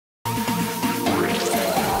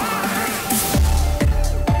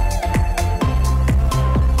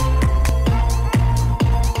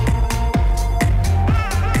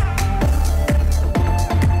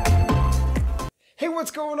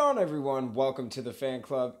on, everyone? Welcome to the fan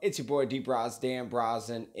club. It's your boy D Bros, Dan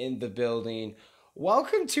Brosnan in the building.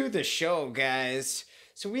 Welcome to the show, guys.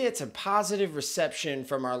 So we had some positive reception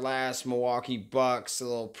from our last Milwaukee Bucks, a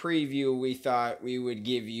little preview. We thought we would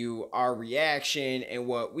give you our reaction and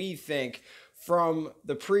what we think from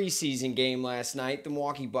the preseason game last night. The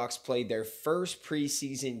Milwaukee Bucks played their first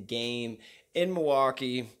preseason game in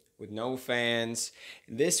Milwaukee with no fans.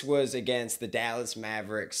 This was against the Dallas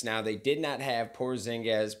Mavericks. Now, they did not have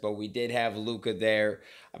Porzingis, but we did have Luka there.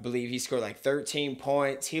 I believe he scored like 13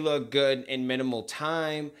 points. He looked good in minimal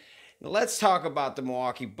time. Now, let's talk about the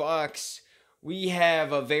Milwaukee Bucks. We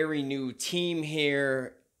have a very new team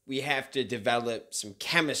here. We have to develop some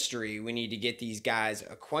chemistry. We need to get these guys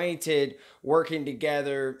acquainted, working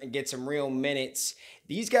together, and get some real minutes.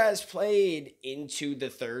 These guys played into the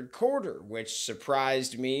third quarter, which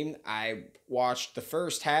surprised me. I watched the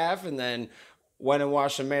first half and then went and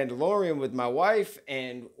watched The Mandalorian with my wife.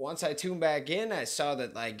 And once I tuned back in, I saw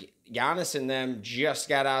that like Giannis and them just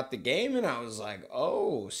got out the game. And I was like,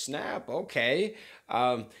 oh, snap. Okay.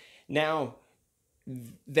 Now,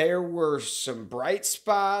 there were some bright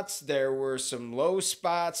spots. There were some low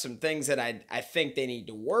spots, some things that I think they need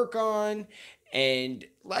to work on. And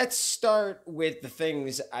let's start with the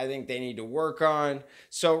things I think they need to work on.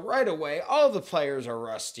 So right away, all the players are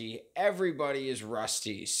rusty. Everybody is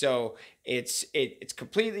rusty. So it's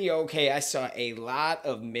completely okay. I saw a lot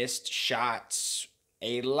of missed shots.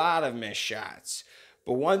 A lot of missed shots.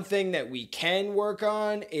 But one thing that we can work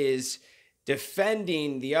on is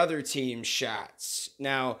defending the other team's shots.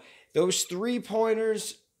 Now, those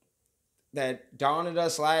three-pointers that daunted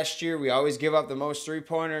us last year, we always give up the most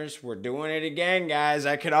three-pointers. We're doing it again, guys.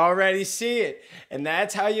 I could already see it. And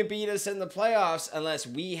that's how you beat us in the playoffs unless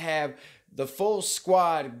we have the full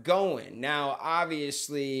squad going. Now,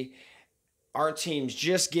 obviously, our team's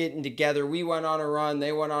just getting together. We went on a run.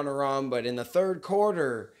 They went on a run. But in the third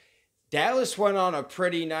quarter, Dallas went on a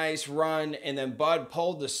pretty nice run, and then Bud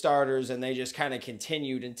pulled the starters, and they just kind of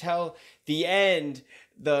continued until the end.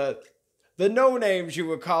 The no-names, you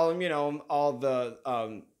would call them, you know, all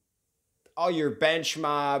your bench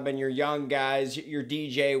mob and your young guys, your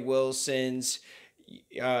DJ Wilsons,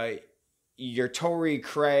 your Torrey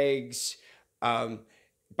Craigs,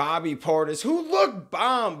 Bobby Portis, who looked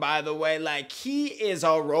bomb, by the way. Like, he is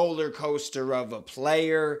a roller coaster of a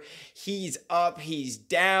player. He's up, he's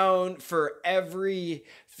down. For every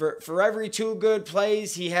two good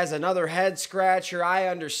plays, he has another head scratcher. I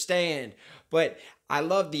understand. But I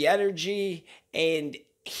love the energy, and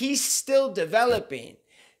he's still developing.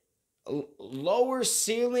 Lower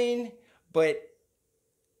ceiling, but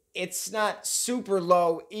it's not super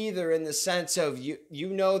low either, in the sense of you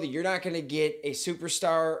know that you're not going to get a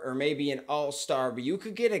superstar or maybe an all-star, but you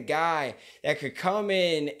could get a guy that could come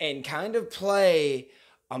in and kind of play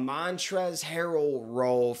a Montrezl Harrell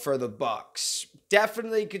role for the Bucks.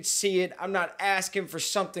 Definitely could see it. I'm not asking for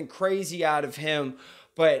something crazy out of him,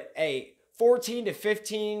 but 14 to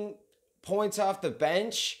 15 points off the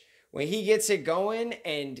bench when he gets it going,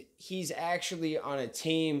 and he's actually on a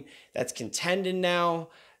team that's contending now.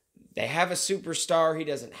 They have a superstar. He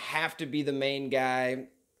doesn't have to be the main guy.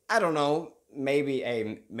 I don't know. Maybe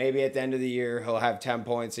at the end of the year, he'll have 10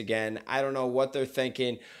 points again. I don't know what they're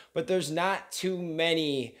thinking. But there's not too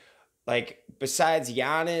many, like, besides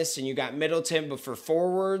Giannis, and you got Middleton, but for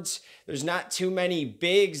forwards, there's not too many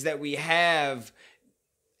bigs that we have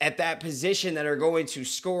at that position that are going to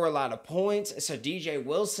score a lot of points. So DJ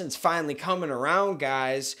Wilson's finally coming around,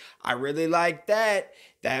 guys. I really like that.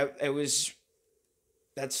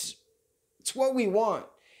 It's what we want.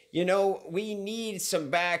 You know, we need some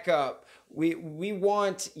backup. We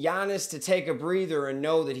want Giannis to take a breather and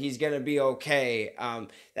know that he's going to be okay.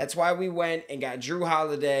 That's why we went and got Drew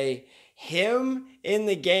Holiday. Him in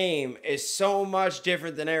the game is so much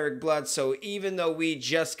different than Eric Bledsoe, even though we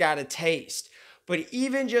just got a taste. But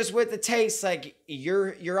even just with the taste, like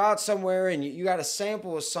you're out somewhere and you got a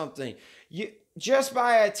sample of something. You just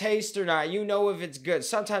buy a taste or not, you know if it's good.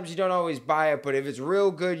 Sometimes you don't always buy it, but if it's real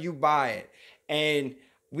good, you buy it. And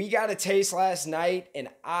we got a taste last night, and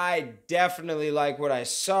I definitely like what I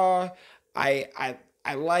saw. I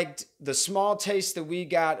liked the small taste that we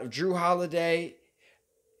got of Drew Holiday.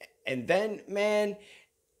 And then, man,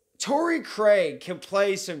 Torrey Craig can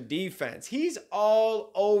play some defense. He's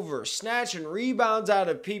all over, snatching rebounds out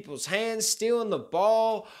of people's hands, stealing the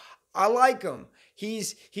ball. I like him.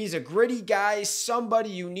 He's a gritty guy,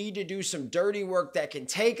 somebody you need to do some dirty work that can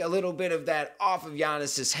take a little bit of that off of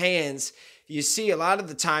Giannis's hands. You see, a lot of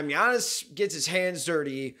the time, Giannis gets his hands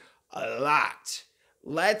dirty a lot.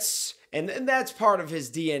 And that's part of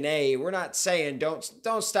his DNA. We're not saying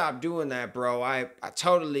don't stop doing that, bro. I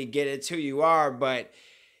totally get it, it's who you are, but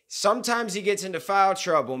sometimes he gets into foul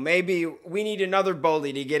trouble. Maybe we need another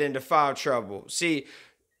bully to get into foul trouble. See,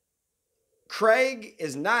 Craig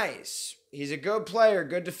is nice. He's a good player,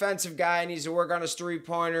 good defensive guy, needs to work on his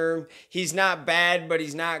three-pointer. He's not bad, but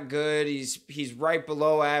he's not good. He's right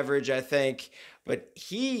below average, I think. But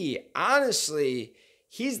honestly,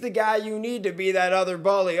 he's the guy you need to be that other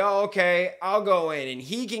bully. Oh, okay, I'll go in. And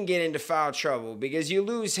he can get into foul trouble because you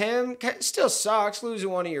lose him. Still sucks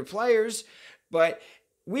losing one of your players, but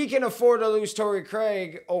we can afford to lose Torrey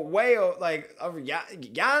Craig. Giannis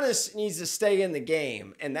needs to stay in the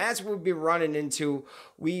game. And that's what we've been running into.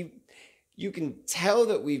 You can tell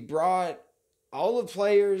that we've brought all the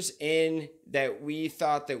players in that we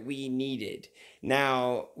thought that we needed.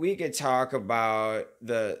 Now, we could talk about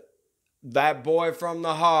that boy from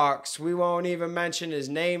the Hawks. We won't even mention his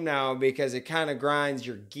name now because it kind of grinds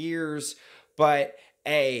your gears. But,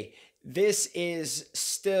 hey, this is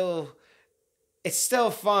still... It's still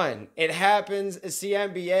fun. It happens. It's the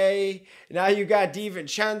NBA. Now you got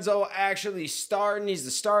DiVincenzo actually starting. He's the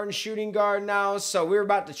starting shooting guard now. So we're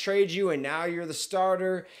about to trade you, and now you're the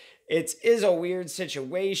starter. It is a weird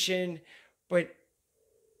situation. But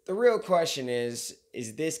the real question is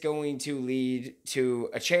this going to lead to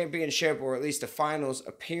a championship or at least a finals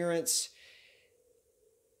appearance?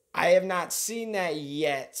 I have not seen that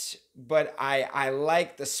yet, but I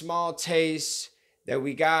like the small taste that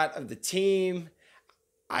we got of the team.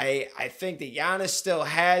 I think that Giannis still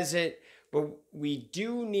has it, but we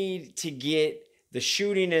do need to get the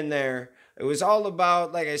shooting in there. It was all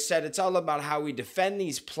about, like I said, it's all about how we defend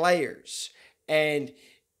these players. And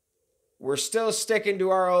we're still sticking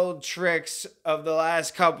to our old tricks of the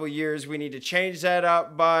last couple years. We need to change that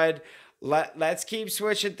up, bud. Let's keep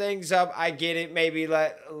switching things up. I get it. Maybe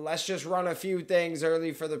let's just run a few things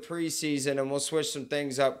early for the preseason and we'll switch some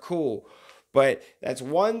things up. Cool. But that's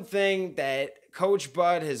one thing that Coach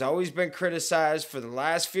Bud has always been criticized for the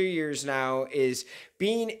last few years now is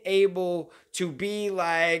being able to be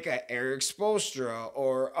like a Eric Spoelstra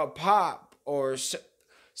or a Pop or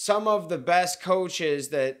some of the best coaches,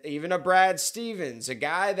 that even a Brad Stevens, a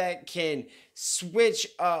guy that can switch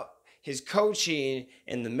up his coaching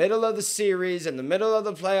in the middle of the series, in the middle of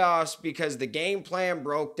the playoffs, because the game plan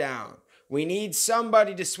broke down. We need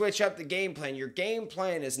somebody to switch up the game plan. Your game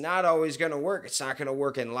plan is not always going to work. It's not going to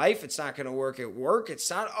work in life. It's not going to work at work. It's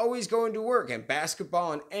not always going to work in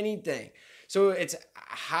basketball and anything. So it's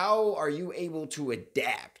how are you able to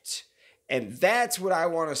adapt? And that's what I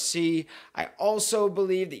want to see. I also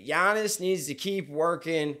believe that Giannis needs to keep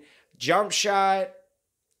working jump shot.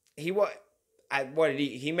 He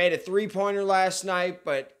made a three-pointer last night,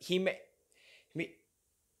 but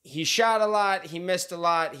he shot a lot. He missed a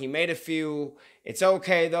lot. He made a few. It's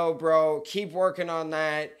okay, though, bro. Keep working on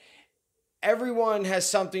that. Everyone has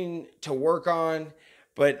something to work on.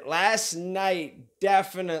 But last night,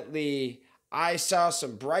 definitely, I saw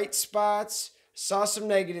some bright spots, saw some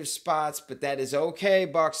negative spots, but that is okay,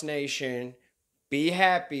 Bucks Nation. Be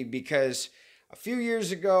happy, because a few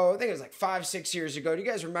years ago, I think it was like 5-6 years ago, do you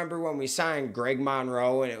guys remember when we signed Greg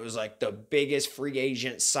Monroe and it was like the biggest free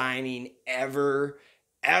agent signing ever?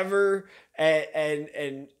 And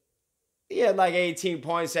he had like 18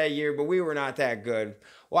 points that year, but we were not that good.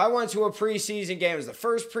 Well, I went to a preseason game. It was the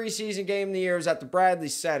first preseason game of the year. It was at the Bradley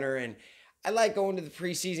Center, and I like going to the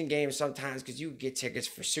preseason games sometimes because you get tickets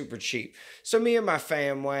for super cheap. So me and my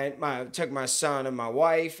fam took my son and my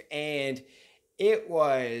wife, and it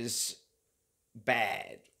was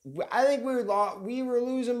bad. I think we were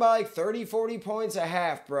losing by like 30, 40 points a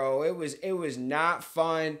half, bro. It was not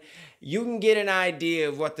fun. You can get an idea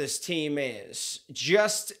of what this team is.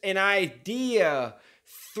 Just an idea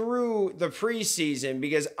through the preseason,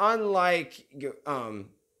 because unlike the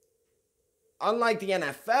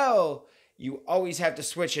NFL, you always have to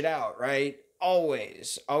switch it out, right?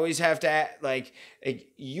 Always have to like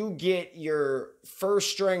you get your first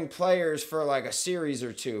string players for like a series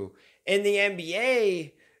or two. In the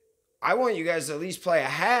NBA, I want you guys to at least play a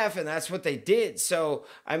half, and that's what they did. So,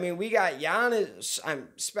 I mean, we got Giannis,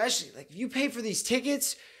 especially, like, if you pay for these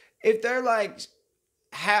tickets, if they're, like,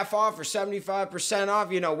 half off or 75% off,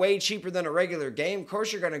 way cheaper than a regular game, of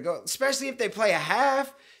course you're going to go, especially if they play a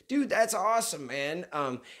half. Dude, that's awesome, man.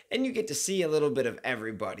 And you get to see a little bit of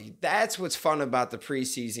everybody. That's what's fun about the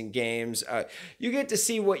preseason games. You get to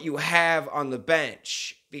see what you have on the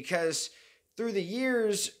bench, because through the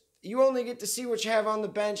years, you only get to see what you have on the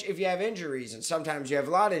bench if you have injuries. And sometimes you have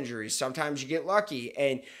a lot of injuries. Sometimes you get lucky.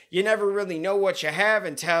 And you never really know what you have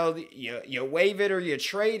until you waive it or you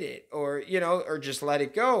trade it or, or just let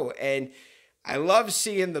it go. And I love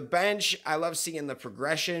seeing the bench. I love seeing the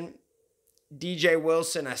progression. DJ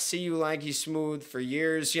Wilson, I see you lanky smooth for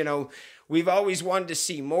years. We've always wanted to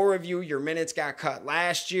see more of you. Your minutes got cut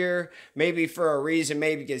last year, maybe for a reason,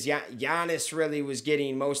 maybe because Giannis really was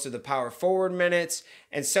getting most of the power forward minutes.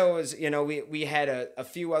 And so was, we had a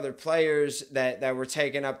few other players that were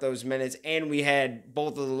taking up those minutes, and we had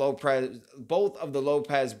both of the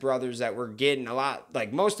Lopez brothers that were getting a lot,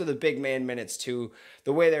 like most of the big man minutes too,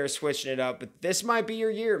 the way they were switching it up. But this might be your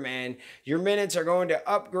year, man. Your minutes are going to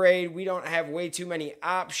upgrade. We don't have way too many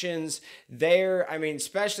options there. I mean,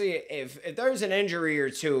 especially if there's an injury or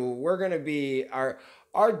two, we're going to be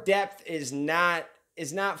our depth is not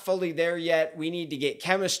fully there yet. We need to get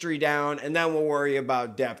chemistry down, and then we'll worry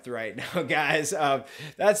about depth right now, guys.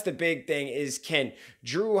 That's the big thing is, can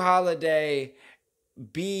Drew Holiday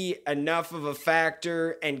be enough of a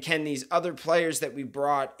factor, and can these other players that we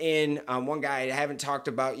brought in, one guy I haven't talked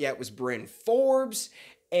about yet was Bryn Forbes,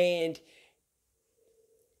 and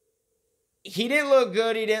he didn't look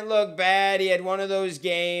good. He didn't look bad. He had one of those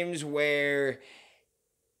games where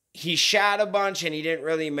he shot a bunch and he didn't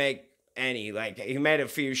really make any. Like, he made a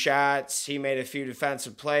few shots. He made a few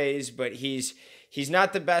defensive plays, but he's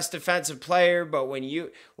not the best defensive player. But when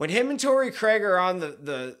him and Torrey Craig are on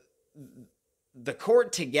the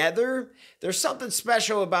court together, there's something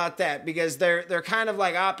special about that because they're kind of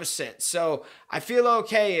like opposites. So I feel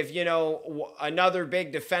okay if, another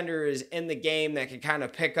big defender is in the game that can kind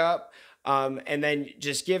of pick up. And then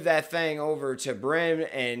just give that thing over to Brim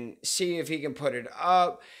and see if he can put it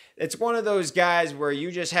up. It's one of those guys where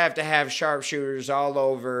you just have to have sharpshooters all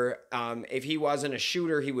over. If he wasn't a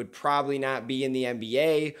shooter, he would probably not be in the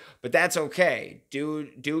NBA, but that's okay.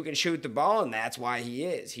 Dude can shoot the ball, and that's why he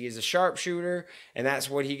is. He is a sharpshooter, and that's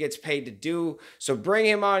what he gets paid to do. So bring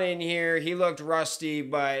him on in here. He looked rusty,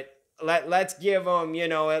 but let's give him,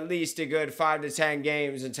 at least a good 5 to 10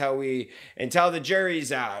 games until the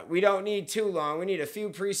jury's out. We don't need too long. We need a few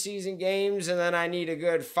preseason games, and then I need a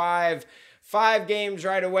good five games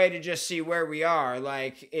right away to just see where we are.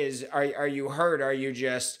 Like, are you hurt? Are you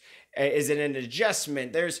just, is it an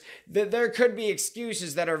adjustment? There could be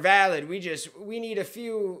excuses that are valid. We need a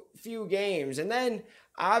few games, and then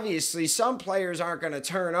obviously some players aren't going to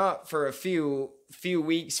turn up for a few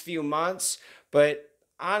weeks, few months, but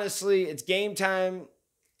honestly, it's game time,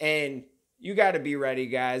 and you got to be ready,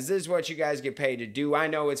 guys. This is what you guys get paid to do. I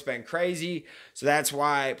know it's been crazy, so that's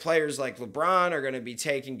why players like LeBron are going to be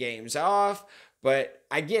taking games off, but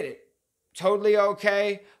I get it. Totally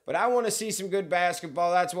okay, but I want to see some good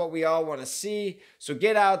basketball. That's what we all want to see, so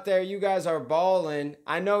get out there. You guys are balling.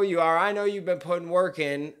 I know you are. I know you've been putting work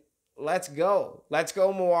in. Let's go. Let's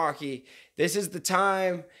go, Milwaukee. This is the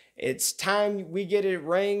time. It's time we get a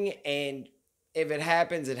ring, and if it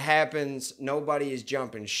happens, it happens. Nobody is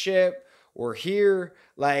jumping ship. We're here.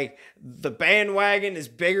 Like, the bandwagon is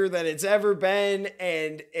bigger than it's ever been.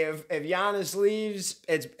 And if Giannis leaves,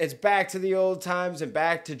 it's back to the old times and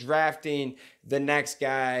back to drafting the next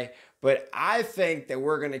guy. But I think that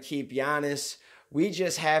we're going to keep Giannis. We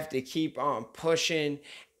just have to keep on pushing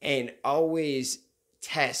and always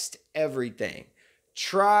test everything.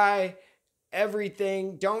 Try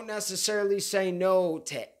everything. Don't necessarily say no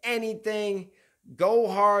to anything. Go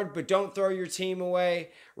hard, but don't throw your team away.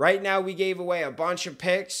 Right now, we gave away a bunch of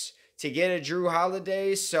picks to get a Drew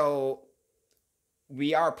Holiday, so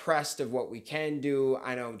we are pressed of what we can do.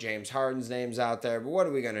 I know James Harden's name's out there, but what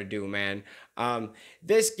are we going to do, man?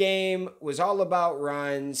 This game was all about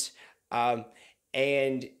runs,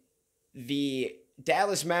 and the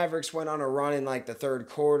Dallas Mavericks went on a run in like the third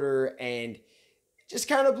quarter and just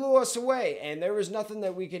kind of blew us away, and there was nothing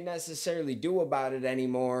that we could necessarily do about it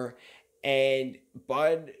anymore. And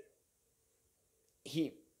Bud,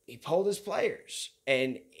 he pulled his players,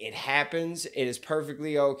 and it happens. It is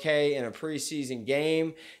perfectly okay in a preseason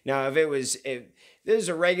game. Now, if this was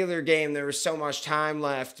a regular game, there was so much time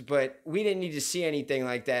left, but we didn't need to see anything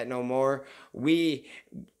like that no more.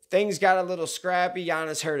 Things got a little scrappy.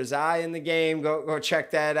 Giannis hurt his eye in the game. Go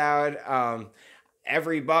check that out.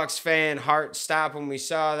 Every Bucks fan heart stopped when we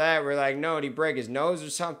saw that. We're like, no, did he break his nose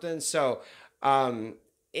or something? So,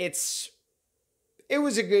 it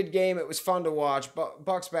was a good game. It was fun to watch.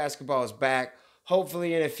 Bucks basketball is back.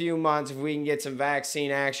 Hopefully in a few months, if we can get some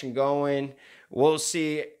vaccine action going, we'll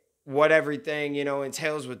see what everything,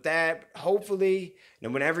 entails with that. Hopefully,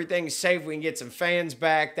 and when everything's safe, we can get some fans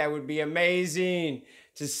back. That would be amazing.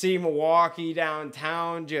 to see Milwaukee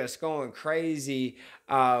downtown just going crazy.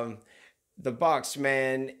 The Bucks,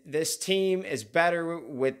 man, this team is better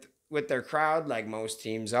with their crowd, like most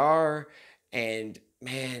teams are, and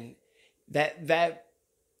man, that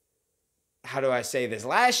how do I say this?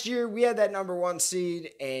 Last year we had that number one seed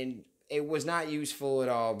and it was not useful at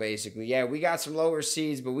all. Basically, yeah, we got some lower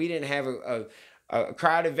seeds, but we didn't have a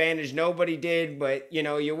crowd advantage. Nobody did, but you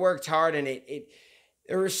know, you worked hard and it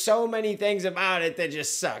there were so many things about it that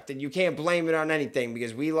just sucked, and you can't blame it on anything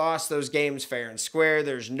because we lost those games fair and square.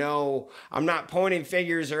 I'm not pointing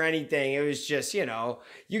fingers or anything. It was just, you know,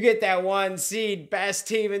 you get that one seed, best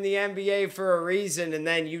team in the NBA for a reason, and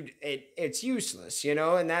then it's useless, you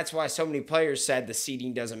know, and that's why so many players said the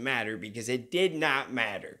seeding doesn't matter because it did not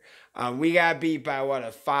matter. We got beat by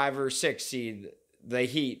a 5 or 6 seed, the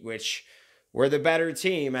Heat, which we're the better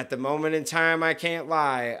team at the moment in time. I can't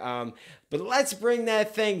lie. But let's bring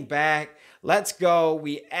that thing back. Let's go.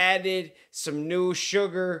 We added some new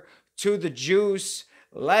sugar to the juice.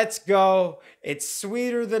 Let's go. It's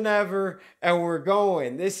sweeter than ever, and we're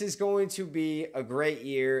going. This is going to be a great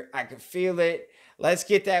year. I can feel it. Let's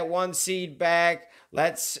get that one seed back.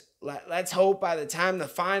 Let's hope by the time the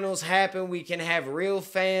finals happen, we can have real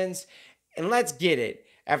fans, and let's get it.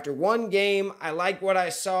 After one game, I like what I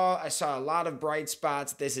saw. I saw a lot of bright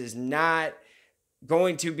spots. This is not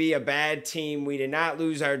going to be a bad team. We did not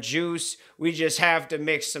lose our juice. We just have to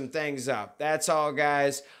mix some things up. That's all,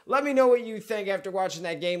 guys. Let me know what you think after watching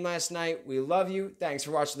that game last night. We love you. Thanks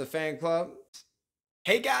for watching the Fan Club.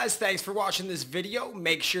 Hey guys, thanks for watching this video.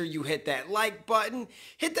 Make sure you hit that like button,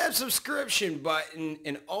 hit that subscription button,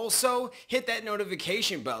 and also hit that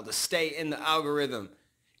notification bell to stay in the algorithm.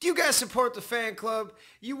 Do you guys support the Fan Club?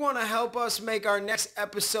 You want to help us make our next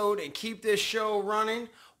episode and keep this show running?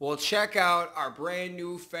 Well, check out our brand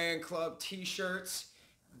new Fan Club t-shirts.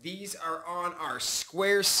 These are on our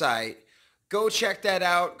Square site. Go check that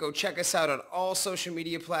out. Go check us out on all social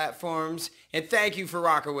media platforms. And thank you for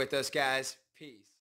rocking with us, guys.